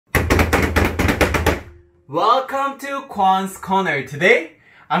Welcome to Kwon's Corner. Today,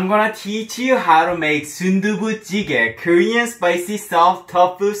 I'm gonna teach you how to make Sundubu-Jjigae, Korean spicy soft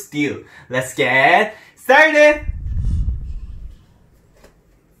tofu stew. Let's get started!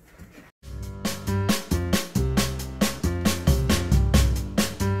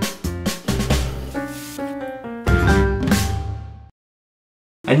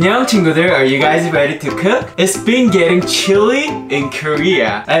 안녕 친구들, are you guys ready to cook? It's been getting chilly in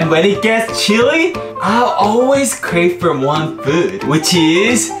Korea, and when it gets chilly, I always crave for one food, which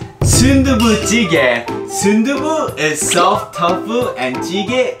is Sundubu-Jjigae. Sundubu is soft tofu and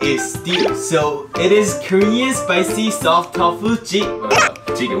jjigae is stew. So it is Korean spicy soft tofu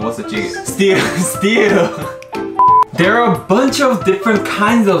jjigae. What's a jjigae? Stew. There are a bunch of different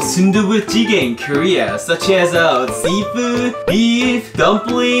kinds of sundubu-chigae in Korea, such as seafood, beef,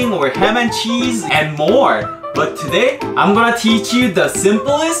 dumpling, or ham and cheese, and more. But today, I'm gonna teach you the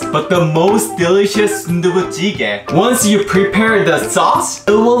simplest but the most delicious sundubu-chigae. Once you prepare the sauce,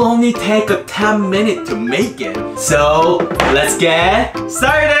 it will only take 10 minutes to make it. So, let's get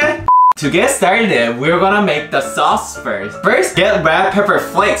started! To get started, we're gonna make the sauce first. First, get red pepper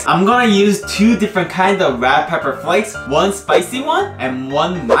flakes. I'm gonna use two different kinds of red pepper flakes. One spicy one and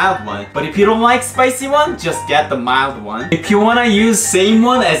one mild one. But if you don't like spicy one, just get the mild one. If you wanna use same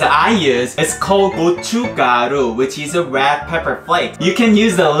one as I use, it's called gochugaru, which is a red pepper flake. You can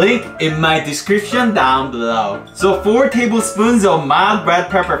use the link in my description down below. So 4 tablespoons of mild red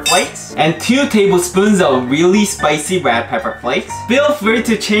pepper flakes and 2 tablespoons of really spicy red pepper flakes. Feel free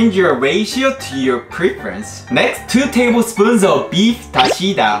to change your ratio to your preference. Next, 2 tablespoons of beef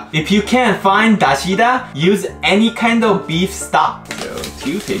Dashida. If you can't find Dashida, use any kind of beef stock. So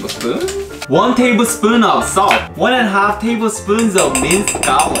 2 tablespoons. 1 tablespoon of salt. 1.5 tablespoons of minced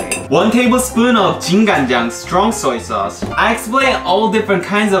garlic. 1 tablespoon of jinganjang strong soy sauce. I explain all different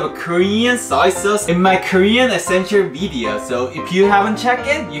kinds of Korean soy sauce in my Korean essential video, so if you haven't checked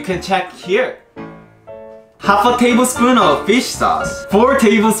it, you can check here. 1/2 tablespoon of fish sauce, 4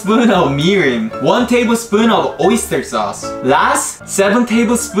 tablespoons of mirin, 1 tablespoon of oyster sauce. Last, 7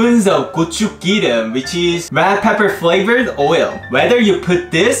 tablespoons of gochugirim, which is red pepper flavored oil. Whether you put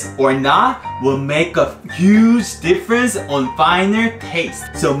this or not will make a huge difference on finer taste.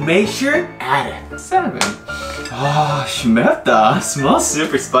 So make sure add it. 7. Ah, 맵다. Smells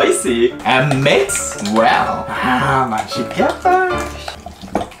super spicy. And mix well. 맛있겠다.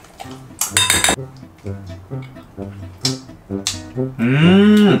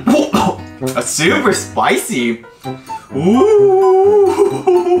 Super spicy.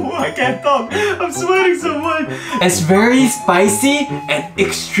 Ooh, I can't talk. I'm sweating so much. It's very spicy and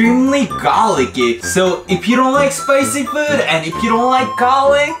extremely garlicky. So if you don't like spicy food and if you don't like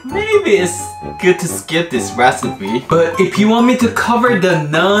garlic, maybe it's good to skip this recipe. But if you want me to cover the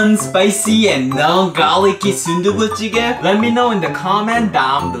non-spicy and non-garlicky sundubu-chigae, let me know in the comment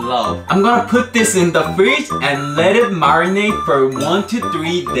down below. I'm gonna put this in the fridge and let it marinate for 1 to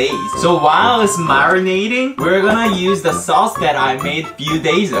 3 days. So while it's marinating, we're gonna use the sauce that I made a few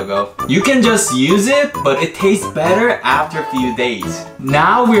days ago. You can just use it, but it tastes better after a few days.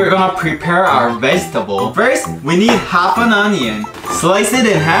 Now we're gonna prepare our vegetable. First, we need half an onion. Slice it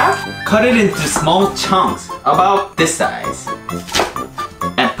in half, cut it into small chunks, about this size.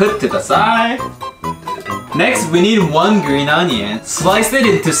 And put to the side. Next, we need 1 green onion. Slice it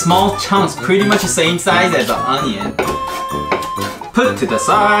into small chunks, pretty much the same size as the onion. Put to the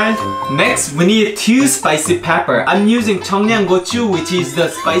side. Next, we need 2 spicy pepper. I'm using 청양고추, which is the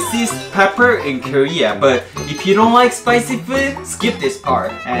spiciest pepper in Korea. But if you don't like spicy food, skip this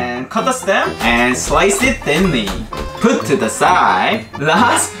part. And cut the stem and slice it thinly. Put to the side.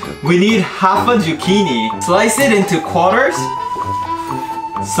 Last, we need half a zucchini. Slice it into quarters.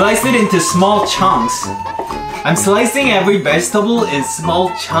 Slice it into small chunks. I'm slicing every vegetable in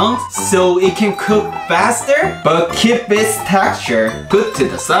small chunks so it can cook faster but keep its texture. Put to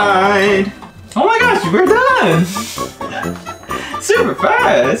the side. Oh my gosh, we're done! Super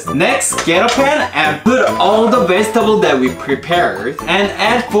fast! Next, get a pan and put all the vegetables that we prepared and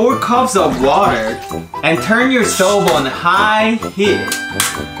add 4 cups of water and turn your stove on high heat.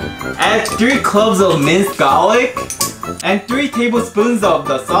 Add 3 cloves of minced garlic and 3 tablespoons of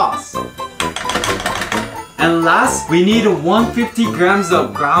the sauce. And last, we need 150 grams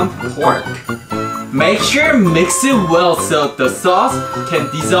of ground pork. Make sure mix it well so the sauce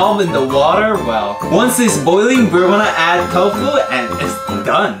can dissolve in the water well. Once it's boiling, we're gonna add tofu and it's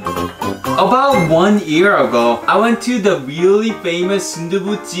done. About 1 year ago, I went to the really famous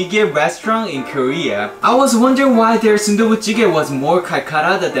Sundubu-Jjigae restaurant in Korea. I was wondering why their Sundubu-Jjigae was more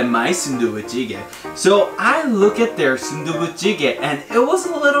칼칼하다 than my Sundubu-Jjigae. So I looked at their Sundubu-Jjigae and it was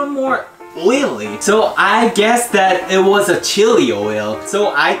a little more oily. So I guess that it was a chili oil.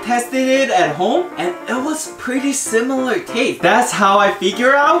 So I tested it at home and it was pretty similar taste. That's how I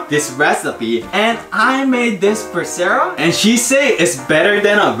figure out this recipe. And I made this for Sarah and she said it's better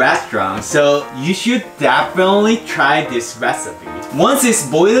than a restaurant. So you should definitely try this recipe. Once it's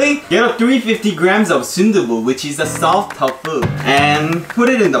boiling, get a 350 grams of sundubu, which is a soft tofu, and put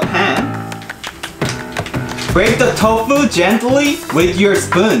it in the pan. Break the tofu gently with your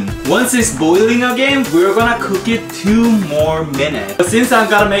spoon. Once it's boiling again, we're gonna cook it 2 more minutes. But since I'm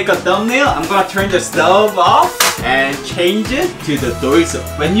gonna make a thumbnail, I'm gonna turn the stove off and change it to the dorso.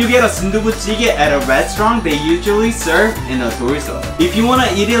 When you get a 순두부찌개 at a restaurant, they usually serve in a dorso. If you wanna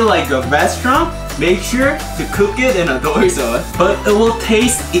eat it like a restaurant, make sure to cook it in a dorso, but it will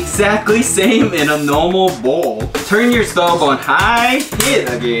taste exactly same in a normal bowl. Turn your stove on high, heat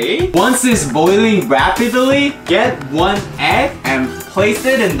again. Once it's boiling rapidly, get 1 egg and place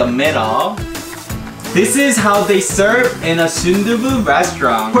it in the middle. This is how they serve in a sundubu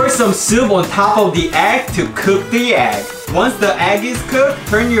restaurant. Pour some soup on top of the egg to cook the egg. Once the egg is cooked,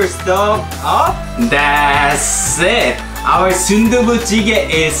 turn your stove off. That's it. Our 순두부찌개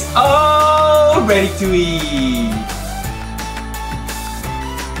is all ready to eat.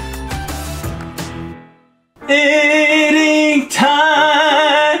 Eating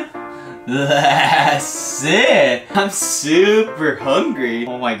time! That's it! I'm super hungry.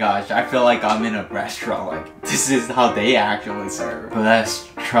 Oh my gosh, I feel like I'm in a restaurant. Like, this is how they actually serve. Let's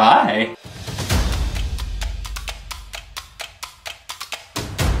try.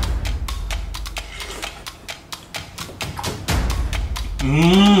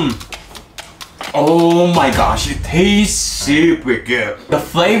 Oh my gosh, it tastes super good. The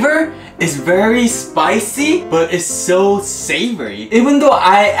flavor is very spicy, but it's so savory. Even though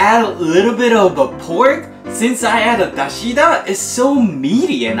I add a little bit of a pork, since I add a Dashida, it's so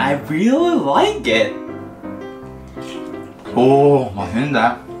meaty and I really like it. Oh,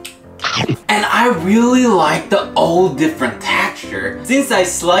 맛있는데? And I really like the all different texture. Since I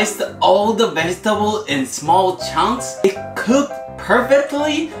sliced all the vegetable in small chunks, it cooked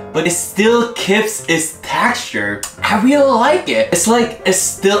perfectly, but it still keeps its texture. I really like it. It's like it's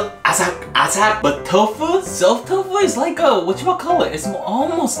still asak, but tofu, soft tofu is like a, whatchamacallit, it's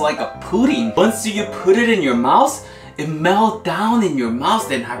almost like a pudding. Once you put it in your mouth, it melts down in your mouth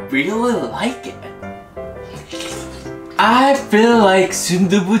and I really like it. I feel like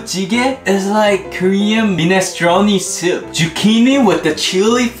순두부찌개 is like Korean minestrone soup. Zucchini with the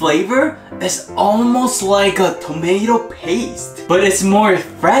chili flavor is almost like a tomato paste, but it's more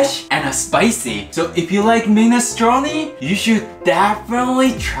fresh and spicy. So if you like minestrone, you should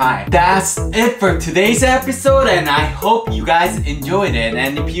definitely try. That's it for today's episode and I hope you guys enjoyed it.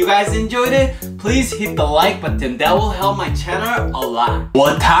 And if you guys enjoyed it, please hit the like button. That will help my channel a lot.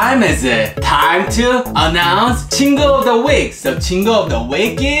 What time is it? Time to announce 친구 of the week. So 친구 of the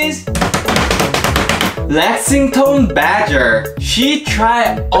week is Lexington Badger. She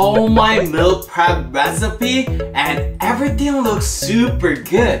tried all my meal prep recipe and everything looks super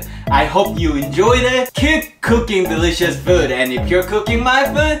good. I hope you enjoyed it. Keep cooking delicious food, and if you're cooking my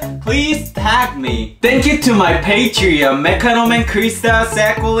food, please tag me. Thank you to my Patreon, Mechanoman, Krista,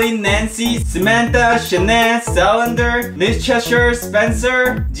 Sacqueline, Nancy, Samantha, Shanae, Salander, Liz Cheshire,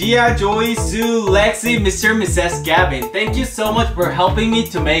 Spencer, Gia, Joy, Sue, Lexi, Mr. and Mrs. Gavin. Thank you so much for helping me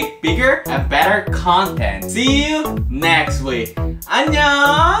to make bigger and better content. See you next week.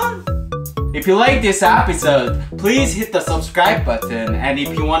 안녕! If you like this episode, please hit the subscribe button. And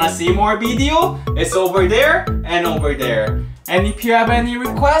if you want to see more video, it's over there and over there. And if you have any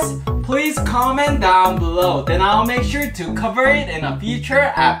requests, please comment down below. Then I'll make sure to cover it in a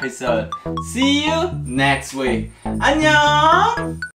future episode. See you next week. 안녕!